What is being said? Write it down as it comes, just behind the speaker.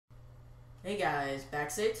Hey guys,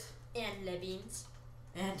 Backsix, and Levines.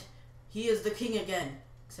 and he is the king again,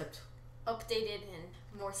 except Updated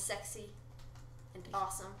and more sexy and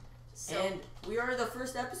awesome. So and we are the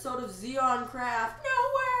first episode of XeonCraft. No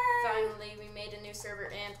way! finally we made a new server,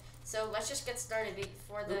 and so let's just get started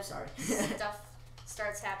before the stuff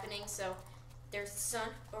starts happening. So there's the sun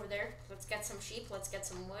over there. Let's get some sheep, let's get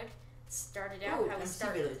some wood. Start it out. Ooh, How we MC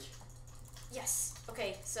start. Village. Yes.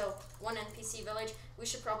 Okay, so one NPC village. We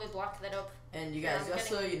should probably block that up. And you guys, just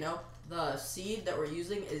so you know, the seed that we're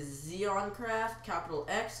using is XeonCraft, capital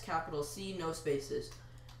X, capital C, no spaces.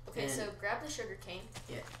 Okay, and so grab the sugar cane.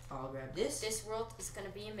 Yeah, I'll grab this. This world is gonna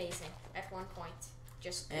be amazing at one point.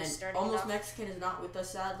 Just And starting Almost off. Mexican is not with us,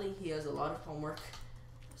 sadly. He has a lot of homework.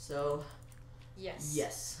 So, Yes.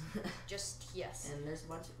 yes. Just yes. And there's a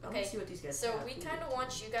bunch of... Okay, Let's see what these guys So have. we kind of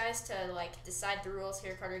want you guys to like decide the rules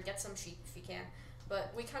here, Carter. Get some sheep if you can.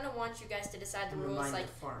 But we kind of want you guys to decide the rules. Like,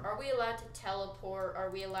 are we allowed to teleport? Are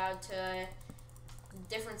we allowed to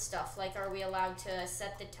different stuff? Like, are we allowed to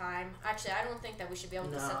set the time? Actually, I don't think that we should be able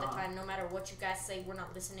to set the time. No matter what you guys say, we're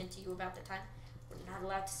not listening to you about the time. We're not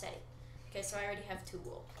allowed to say it. Okay, so I already have 2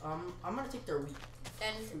 wool. I'm gonna take their wheat.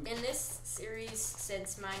 And in this series,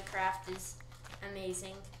 since Minecraft is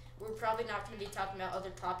amazing, we're probably not going to be talking about other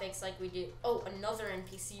topics like we did. Oh, another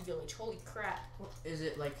NPC village. Holy crap. Is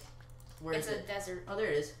it like... Where it's is a it? desert. Oh,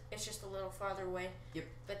 there it is. It's just a little farther away. Yep.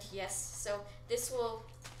 But yes, so this will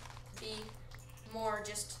be more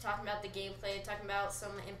just talking about the gameplay, talking about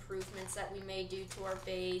some improvements that we may do to our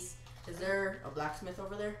base. Is there a blacksmith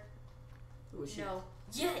over there? Ooh, No.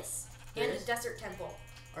 Yes! There and is? a desert temple.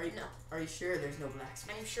 Are you No. Are you sure there's no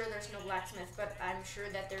blacksmith? I'm sure there's no blacksmith, but I'm sure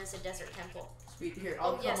that there's a desert temple. Sweet. Here,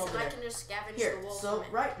 I'll come yes, over and there. I can just scavenge Here, the wool so from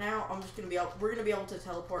it. right now I'm just gonna be able. We're gonna be able to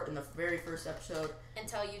teleport in the very first episode.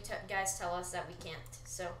 Until you guys tell us that we can't.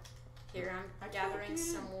 So, here I'm gathering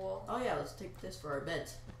some wool. Oh yeah, let's take this for our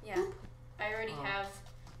beds. Yeah, I already have.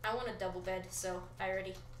 I want a double bed, so I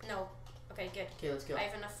already. No, okay, good. Okay, let's go. I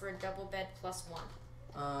have enough for a double bed plus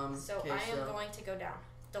 1. So okay, I am going to go down.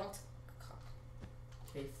 Don't.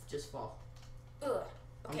 Okay, just fall. Ugh.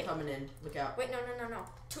 Okay. I'm coming in. Look out. Wait, no.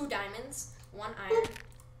 2 diamonds, 1 iron.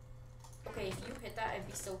 Okay, if you hit that, I'd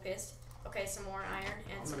be so pissed. Okay, some more iron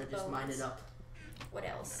and some bones. I'm gonna just mine it up. What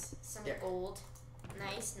else? Some There. gold.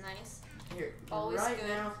 Nice. Here, Always right good.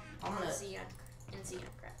 now, I'm gonna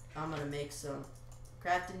XeonCraft. make some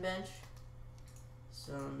crafting bench,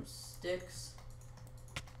 some sticks.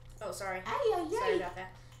 Oh, sorry. Ay, Sorry about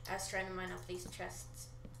that. I was trying to mine up these chests.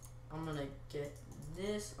 I'm gonna get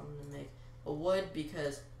this. I'm gonna make a wood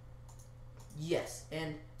because yes,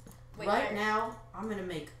 and Wait, right now I'm gonna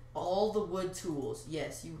make all the wood tools.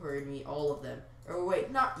 Yes, you heard me, all of them. Or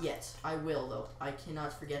wait, not yet. I will though. I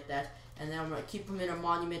cannot forget that. And then I'm gonna keep them in a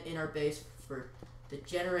monument in our base for the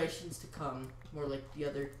generations to come. More like the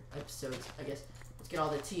other episodes, I guess. Let's get all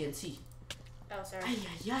the TNT. Oh, sorry. Ay,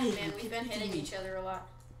 ay, ay, Man, we've been hitting each other a lot.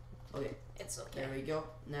 Okay. It's okay. There we go.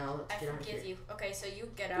 Now let's get out of here. I forgive you. Okay, so you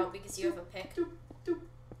get out because you have a pick. Doop, doop,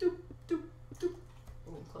 doop, doop, doop.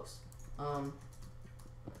 Oh, I'm close.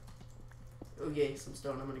 Oh yay, some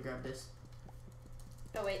stone. I'm gonna grab this.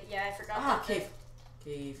 Oh wait, yeah, I forgot Ah, that.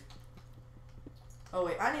 cave. Oh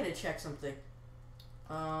wait, I need to check something.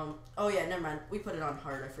 Oh yeah, never mind. We put it on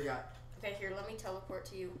hard. I forgot. Okay, here, let me teleport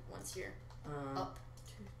to you once you're up.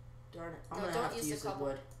 Darn it. I'm No, gonna don't have to use the use the cobble.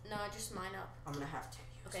 wood. No, just mine up. I'm gonna have to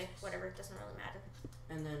use Okay, this. whatever, it doesn't really matter.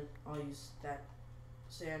 And then I'll use that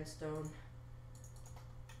sandstone.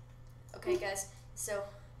 Okay, guys, so,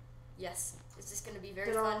 yes, this is going to be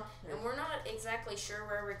very Ta-da. fun. And we're not exactly sure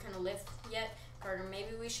where we're going to live yet, Carter. Maybe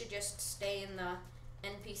we should just stay in the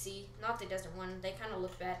NPC, not the desert one. They kind of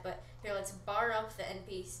look bad, but here, let's bar up the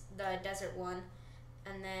the desert one,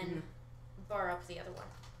 and then bar up the other one.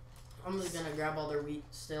 I'm just gonna grab all their wheat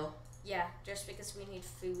still. Yeah, just because we need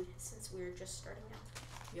food since we're just starting out.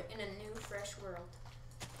 Yep. In a new, fresh world.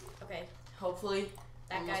 Okay. Hopefully,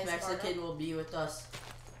 That Almost guy's Mexican will be with us.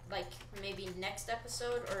 Like, maybe next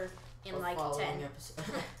episode or in or like following 10. episode.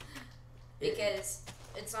 Because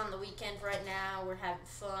it's on the weekend right now, we're having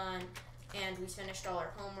fun, and we finished all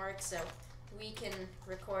our homework, so we can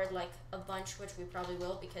record like a bunch, which we probably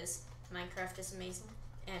will because Minecraft is amazing,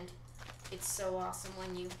 and it's so awesome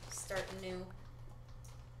when you start a new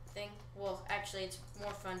thing. Well, actually, it's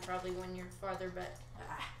more fun probably when you're farther, but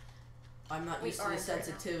I'm not used to the aren't right now.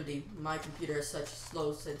 sensitivity. My computer has such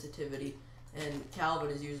slow sensitivity, and Calvin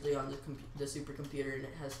is usually on the supercomputer, and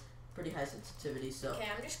it has pretty high sensitivity. So okay,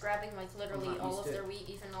 I'm just grabbing like literally not all used of to their it. wheat,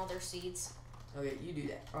 even all their seeds. okay, you do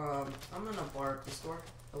that. I'm gonna bar up the store.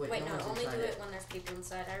 Oh, wait, no, only do it. it when there's people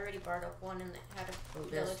inside. I already barred up one and had a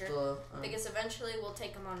villager. Because eventually we'll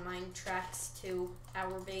take them on mine tracks to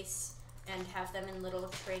our base and have them in little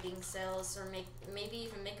trading cells, or maybe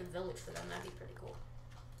even make a village for them. That'd be pretty cool.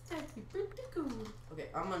 That'd be pretty cool. Okay,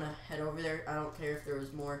 I'm gonna head over there. I don't care if there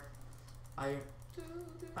was more. I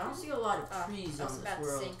don't see a lot of trees on this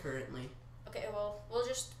world currently. Okay, well, we'll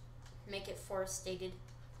just make it forested.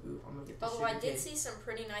 Ooh, I'm gonna get this. Although I did see some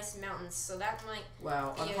pretty nice mountains, so that might.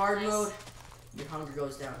 Wow, on hard mode, your hunger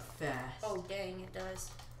goes down fast. Oh dang, it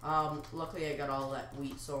does. Luckily I got all that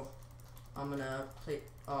wheat, so I'm gonna play.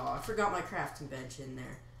 Oh, I forgot my crafting bench in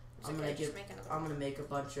there. I'm gonna make a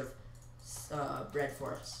bunch of bread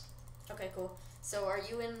for us. Okay, cool. So are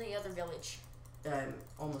you in the other village? I'm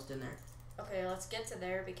almost in there. Okay, let's get to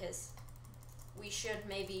there because we should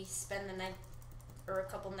maybe spend the night or a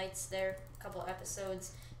couple nights there, a couple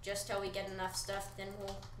episodes, just till we get enough stuff. Then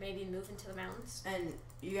we'll maybe move into the mountains. And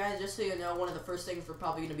you guys, just so you know, one of the first things we're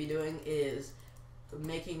probably gonna be doing is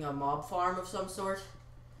making a mob farm of some sort.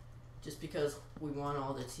 Just because we want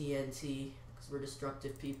all the TNT, because we're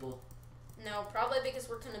destructive people. No, probably because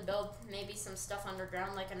we're going to build maybe some stuff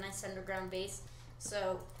underground, like a nice underground base.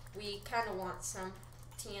 So we kind of want some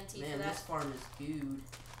TNT for that. Man, this farm is good.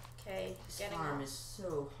 Okay, this farm is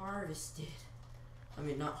so harvested. I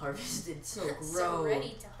mean, not harvested, so grown. So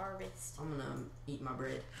ready to harvest. I'm going to eat my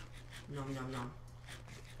bread. Nom nom nom.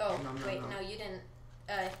 Oh, nom, wait, nom. No, you didn't.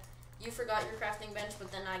 You forgot your crafting bench,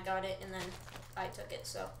 but then I got it, and then I took it,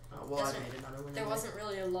 so. Oh, well, I made another one. There wasn't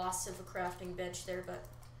really a loss of a crafting bench there, but.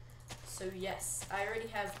 So, yes, I already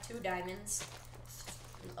have 2 diamonds,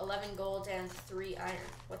 11 gold, and 3 iron.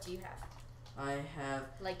 What do you have? I have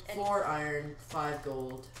 4 iron, 5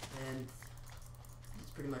 gold, and that's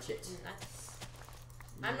pretty much it. Nice.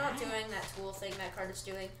 I'm not doing that tool thing that Carter's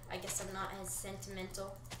doing. I guess I'm not as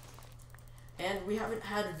sentimental. And we haven't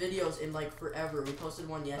had videos in like forever. We posted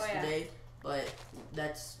one yesterday, but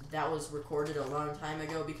that was recorded a long time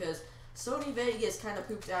ago because Sony Vegas kind of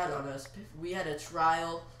pooped out on us. We had a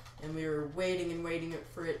trial and we were waiting and waiting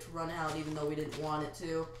for it to run out even though we didn't want it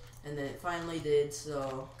to, and then it finally did,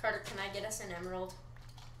 so. Carter, can I get us an emerald?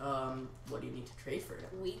 What do you need to trade for it?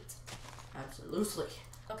 Wheat. Absolutely.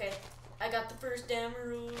 Okay. I got the first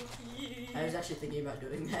emerald. I was actually thinking about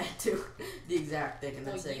doing that too. The exact thing, and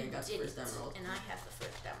then saying I got the first emerald. And I have the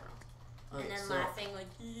first emerald. Okay, and then laughing like.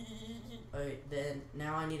 Alright, then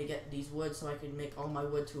now I need to get these wood so I can make all my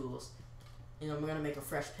wood tools. You know, I'm gonna make a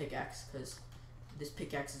fresh pickaxe because this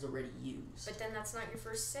pickaxe is already used. But then that's not your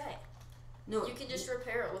first set. No. You can just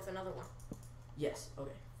repair it with another one. Yes.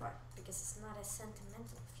 Okay. Fine. Because it's not as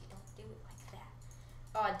sentimental if you don't do it like that.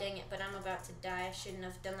 Oh, dang it, but I'm about to die. I shouldn't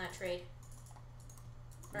have done that trade.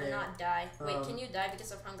 Or not die. Wait, can you die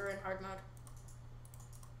because of hunger in hard mode?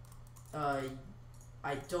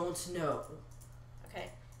 I don't know. Okay,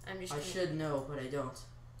 I'm just I should know, but I don't.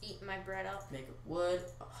 Eat my bread up. Make a wood,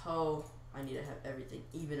 a hoe. I need to have everything,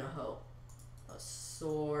 even a hoe. A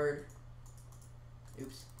sword.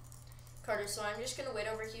 Oops. Carter, so I'm just gonna wait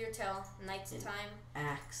over here till night time.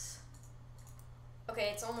 Axe.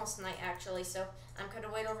 Okay, it's almost night actually, so I'm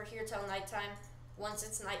gonna wait over here till nighttime. Once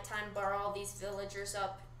it's nighttime, bar all these villagers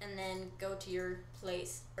up, and then go to your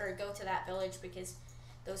place, or go to that village because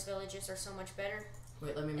those villages are so much better.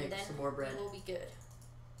 Wait, let me make some more bread. We'll be good.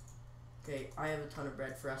 Okay, I have a ton of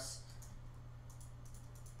bread for us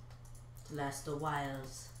to last a while.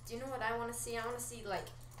 Do you know what I want to see? I want to see like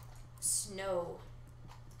snow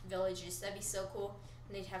villages. That'd be so cool.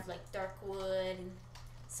 And they'd have like dark wood and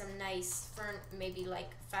some nice fern, maybe like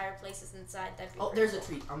fireplaces inside. That'd be there's a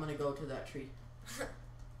tree. I'm gonna go to that tree.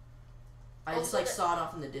 I just like saw it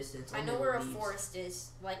off in the distance. I know where a forest is,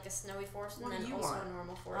 like a snowy forest, and then also a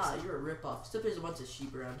normal forest. Ah, you're a ripoff. Except there's a bunch of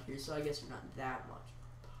sheep around here, so I guess you're not that much.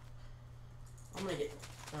 I'm gonna get.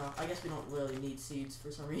 I guess we don't really need seeds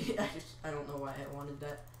for some reason. I don't know why I wanted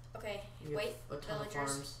that. Okay, wait,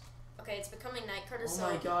 villagers. Okay, it's becoming night, Carter. Oh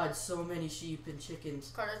my God, so many sheep and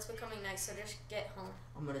chickens. Carter, it's becoming night, so just get home.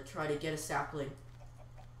 I'm gonna try to get a sapling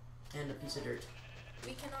and a piece of dirt.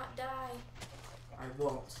 We cannot die. I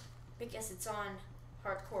won't. Because it's on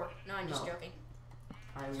hardcore. No, I'm just joking.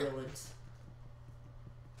 I willn't.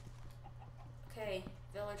 Okay,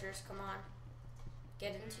 villagers, come on.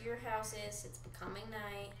 Get into your houses. It's becoming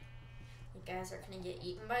night. You guys are gonna get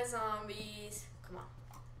eaten by zombies. Come on.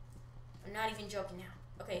 I'm not even joking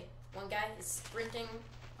now. Okay, one guy is sprinting.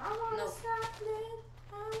 I want a sapling.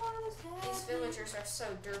 I want a sapling. These villagers are so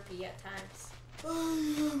derpy at times. I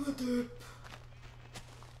am a derp.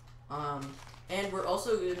 And we're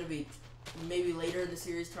also going to be, maybe later in the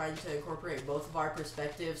series, trying to incorporate both of our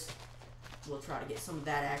perspectives we'll try to get some of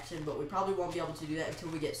that action, but we probably won't be able to do that until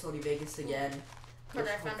we get Sony Vegas again.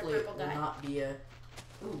 Carter, I found a purple guy. Will not be a...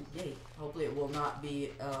 Ooh, yay. Hopefully it will not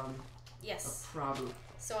be yes. a problem.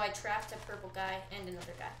 So I trapped a purple guy and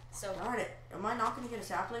another guy. So darn it. Am I not going to get a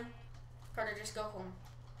sapling? Carter, just go home.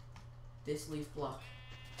 This leaf block.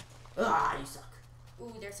 Ah, you suck.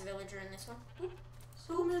 Ooh, there's a villager in this one. Ooh.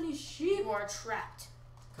 So many sheep. You are trapped.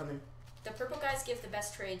 Coming. The purple guys give the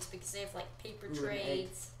best trades because they have like paper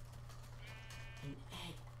trades. An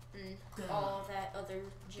egg. And all that other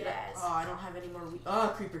jazz. Oh, I don't have any more wheat.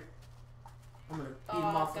 Oh, creeper. I'm gonna beat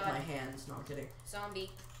him off with my hands. No, I'm kidding.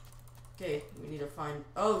 Zombie. Okay, we need to find...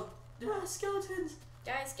 Oh, skeletons.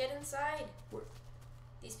 Guys, get inside. Where?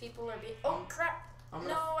 These people are being... Oh, crap.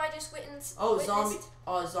 No, I just witnessed... Oh, zombie.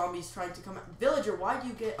 Oh, zombies trying to come out. Villager, why do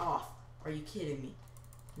you get off? Are you kidding me?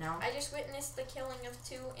 Now? I just witnessed the killing of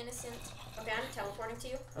 2 innocent... Okay, I'm teleporting to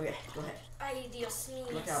you. Okay, go ahead. Ay, Dios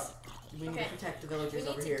mío. Look out. We need to protect the villagers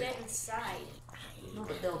over here. We need to get inside. No,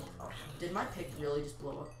 but they'll... Oh, did my pick really just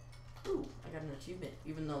blow up? Ooh, I got an achievement,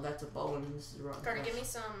 even though that's a bow and this is the wrong Carter, give me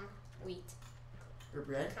some wheat. Or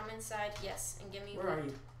bread? Come inside, yes, and give me Where wheat. are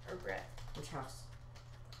you? Or bread. Which house?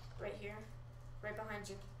 Right here. Right behind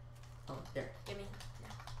you. Oh, there. Give me. No.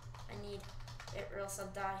 I need it or else I'll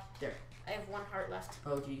die. There. I have 1 heart left.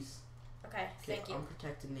 Oh, jeez. Okay, thank you. I'm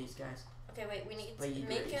protecting these guys. Okay, wait, we need to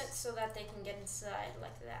make it so that they can get inside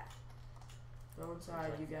like that. Go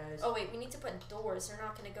inside, you guys. Oh, wait, we need to put doors. They're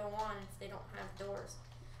not going to go on if they don't have doors.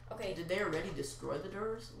 Okay. Did they already destroy the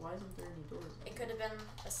doors? Why isn't there any doors? It could have been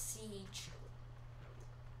a siege.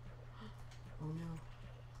 Oh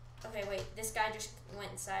no. Okay, wait. This guy just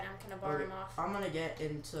went inside. I'm gonna bar him off. I'm gonna get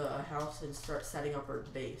into a house and start setting up our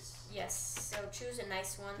base. Yes. So choose a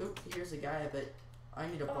nice one. Oop, here's a guy, but I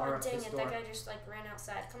need to bar up this door. Oh, dang it. That guy just like ran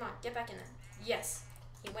outside. Come on, get back in there. Yes.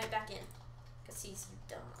 He went back in. Because he's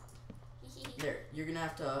dumb. There. You're gonna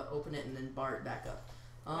have to open it and then bar it back up.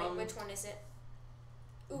 Wait, which one is it?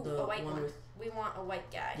 Ooh, a white one. We want a white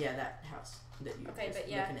guy. Yeah, that house that you okay, but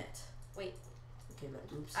looking at. Wait. Okay,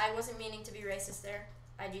 oops. I wasn't meaning to be racist there.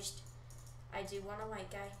 I do want a white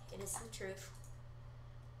guy. It is the truth.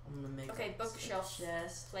 I'm gonna make bookshelf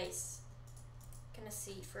chest. place. Gonna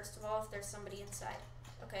see first of all if there's somebody inside.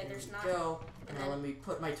 Okay, there there's not. Go. And now let me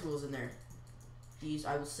put my tools in there. These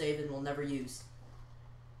I will save and will never use.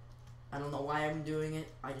 I don't know why I'm doing it.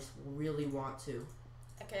 I just really want to.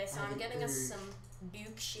 Okay, so I'm getting us some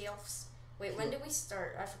bookshelves. Wait, when did we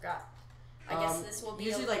start? I forgot. I guess this will be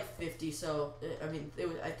usually like 50. So I mean,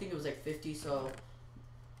 I think it was like 50. So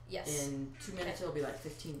yes, in 2 minutes it'll be like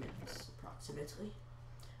 15 minutes approximately.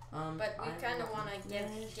 But we kind of want to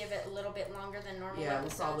give it a little bit longer than normal. Yeah,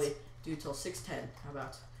 episodes. we'll probably do till 6:10. How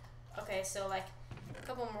about? Okay, so like a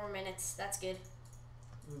couple more minutes. That's good.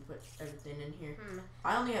 Let me put everything in here.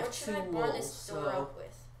 I only have 2 walls. What should I bar this door up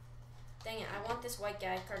with? Dang it! I want this white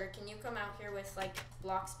guy, Carter. Can you come out here with like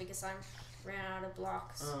blocks because I ran out of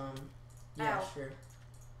blocks. Yeah, Ow. sure.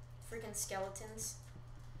 Freaking skeletons.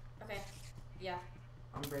 Okay, yeah.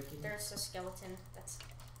 I'm breaking. There's a skeleton that's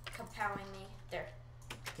compelling me. There.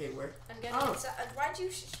 Okay, where? I'm getting inside. Why'd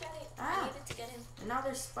you shut it? I needed to get in. And now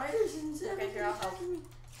there's spiders inside. Okay, here, I'll help. Me.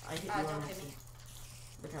 I hit you don't hit me.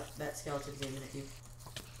 Look how that skeleton's aiming at you.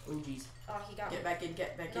 Oh, jeez. Oh, he got me. Get back in,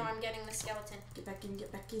 get back in. No, I'm getting the skeleton. Get back in,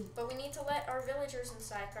 get back in. But we need to let our villagers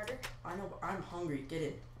inside, Carter. I know, but I'm hungry. Get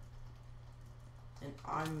in. And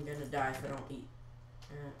I'm gonna die if I don't eat.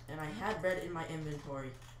 And I had bread in my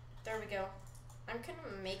inventory. There we go. I'm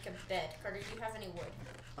gonna make a bed. Carter, do you have any wood?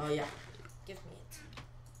 Oh, yeah. Give me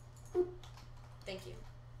it. Boop. Thank you.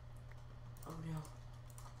 Oh, no.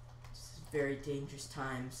 This is very dangerous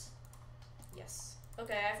times. Yes.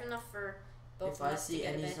 Okay, I have enough for both if of I us to see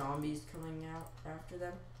get any a bed. zombies coming out after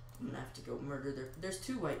them, I'm gonna have to go murder their... There's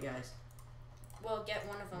 2 white guys. Well, get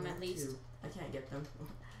one of them at least. 2. I can't get them.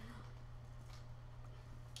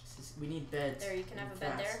 We need beds. There, you can have a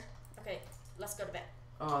bed there. Okay, let's go to bed.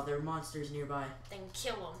 Oh, there are monsters nearby. Then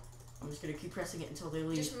kill them. I'm just gonna keep pressing it until they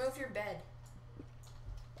leave. Just move your bed.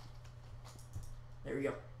 There we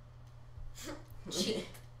go. Cheap.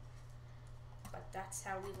 But that's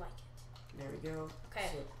how we like it. There we go. Okay.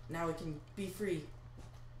 So now we can be free.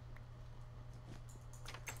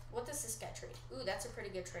 What does this guy trade? Ooh, that's a pretty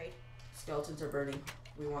good trade. Skeletons are burning.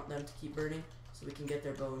 We want them to keep burning so we can get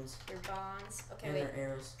their bones. Their bonds. Okay, and wait. their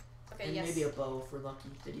arrows. Okay, and yes. maybe a bow if we're lucky.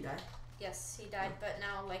 Did he die? Yes, he died, but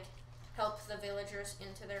now, like, help the villagers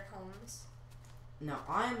into their homes. Now,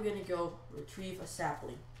 I'm gonna go retrieve a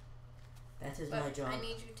sapling. That is my job. I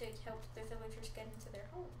need you to help the villagers get into their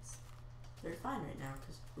homes. They're fine right now,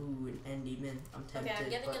 because, ooh, an enderman. I'm tempted. Okay, I'm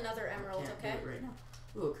getting another emerald, I can't okay? do it right now.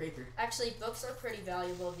 Ooh, a creeper. Actually, books are pretty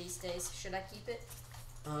valuable these days. Should I keep it?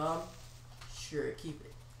 Sure, keep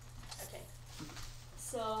it. Okay.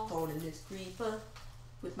 So. Holding this creeper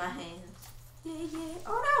with my hands. Yeah, yeah.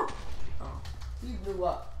 Oh no! Oh, he blew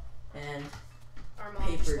up. And our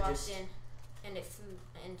mom just walked in, and it flew.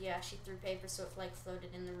 And yeah, she threw paper, so it like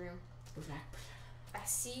floated in the room. I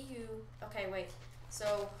see you. Okay, wait.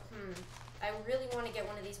 So, I really want to get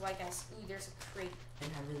one of these white guys. Ooh, there's a crate.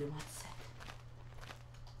 And I really want to.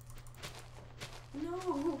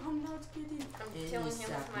 No, I'm not kidding. I'm killing him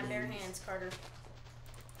with my bare hands, Carter.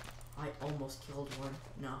 I almost killed one.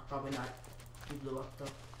 No, probably not. He blew up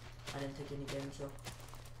though. I didn't take any damage though.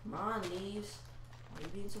 Come on, leaves. Why are you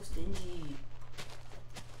being so stingy?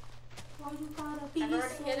 Why you gotta be I've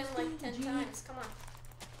already so hit him like stingy? 10 times. Come on.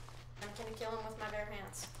 I'm gonna kill him with my bare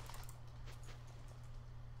hands.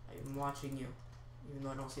 I'm watching you, even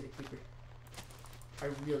though I don't see the creeper. I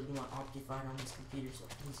really want Optifine on this computer so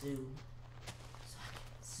I can zoom.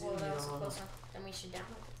 Well, that was a close one. Then we should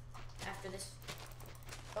download it after this.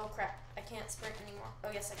 Oh crap! I can't sprint anymore. Oh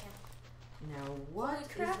yes, I can. Now what Holy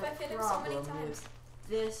crap, is the I've hit him so many problem times. with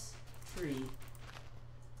this tree?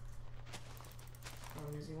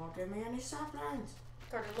 Problem is he won't give me any saplings.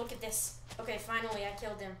 Carter, look at this. Okay, finally I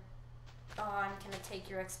killed him. Oh, I'm gonna take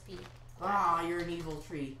your XP. Ah, you're an evil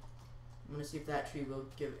tree. I'm gonna see if that tree will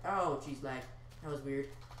give. Oh, jeez, lag. That was weird.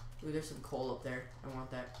 Ooh, there's some coal up there. I want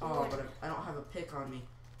that. Oh, but I don't have a pick on me.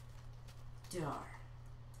 Darn.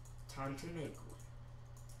 Time to make one.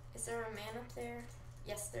 Is there a man up there?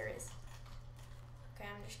 Yes, there is. Okay,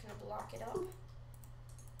 I'm just gonna block it up.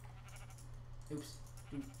 Oops.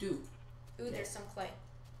 Do. Ooh, yeah. There's some clay.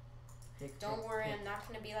 Don't worry, I'm not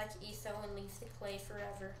gonna be like Etho and leave the clay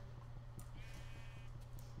forever.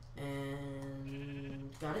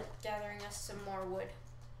 And got it. Gathering us some more wood.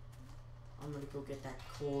 I'm gonna go get that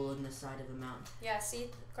coal in the side of the mountain. Yeah,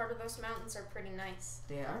 see, Carter, those mountains are pretty nice.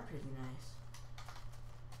 They are pretty nice.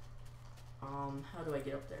 How do I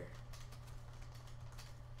get up there?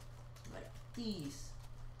 Like these.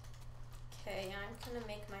 Okay, I'm gonna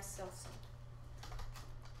make myself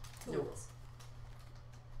some tools.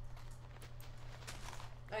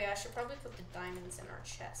 Oh yeah, I should probably put the diamonds in our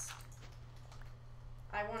chest.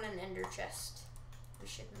 I want an ender chest. We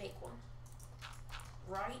should make one.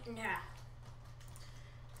 Right now.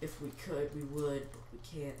 If we could, we would, but we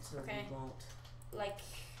can't, so we won't. Like,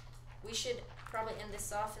 we should probably end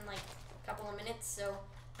this off in like a couple of minutes, so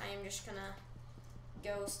I am just gonna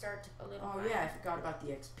go start a little Oh yeah, I forgot about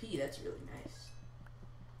the XP, that's really nice.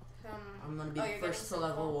 I'm gonna be the first to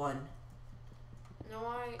level 1. No,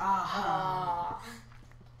 I... Aha!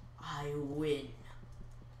 I win.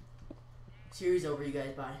 Series over, you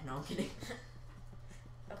guys, bye. No, I'm kidding.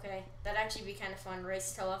 Okay, that'd actually be kind of fun.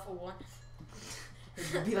 Race to level 1.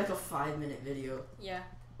 It would be like a 5-minute video. Yeah.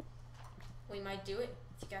 We might do it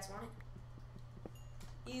if you guys want it.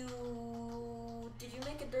 Did you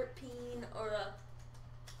make a dirt peen or a...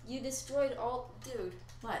 You destroyed all... Dude.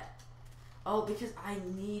 What? Oh, because I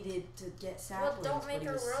needed to get saplings. Well, don't make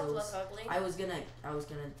our world look ugly. I was gonna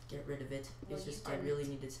get rid of it. It's just I really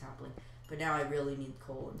needed sapling. But now I really need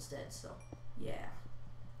coal instead, so yeah.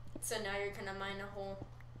 So now you're gonna mine a hole,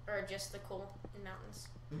 or just the coal in mountains.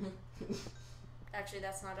 Actually,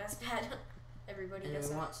 that's not as bad. Everybody does that. And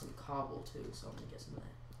we want some cobble too, so I'm gonna get some of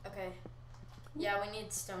that. Okay. Yeah, we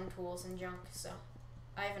need stone tools and junk, so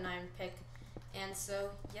I have an iron pick. And so,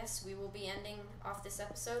 yes, we will be ending off this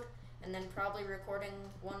episode, and then probably recording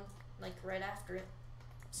one, like, right after it.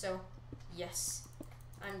 So, yes.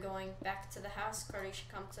 I'm going back to the house. Carter should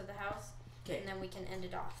come to the house. Okay. And then we can end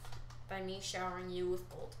it off by me showering you with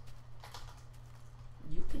gold.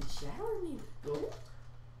 You can shower me with gold?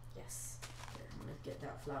 Yes. Here, I'm gonna get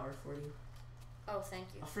that flower for you. Oh, thank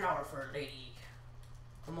you. A flower for a lady.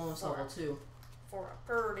 I'm almost level 2. For a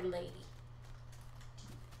pretty lady.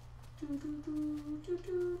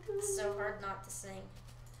 It's so hard not to sing.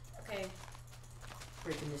 Okay.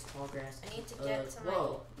 Breaking this tall grass. I need to get to my...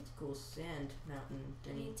 Whoa, that's a cool sand mountain.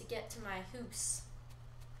 I need to get to my hoose.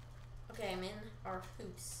 Okay, I'm in our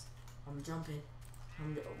hoose. I'm jumping.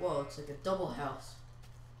 Whoa, it's like a double house.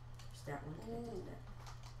 Is that one? Ooh.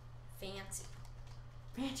 Fancy.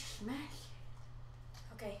 Fancy smash.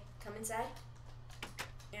 Okay, come inside.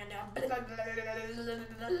 And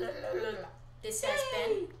this has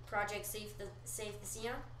been Project Save the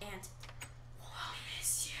Xeon, and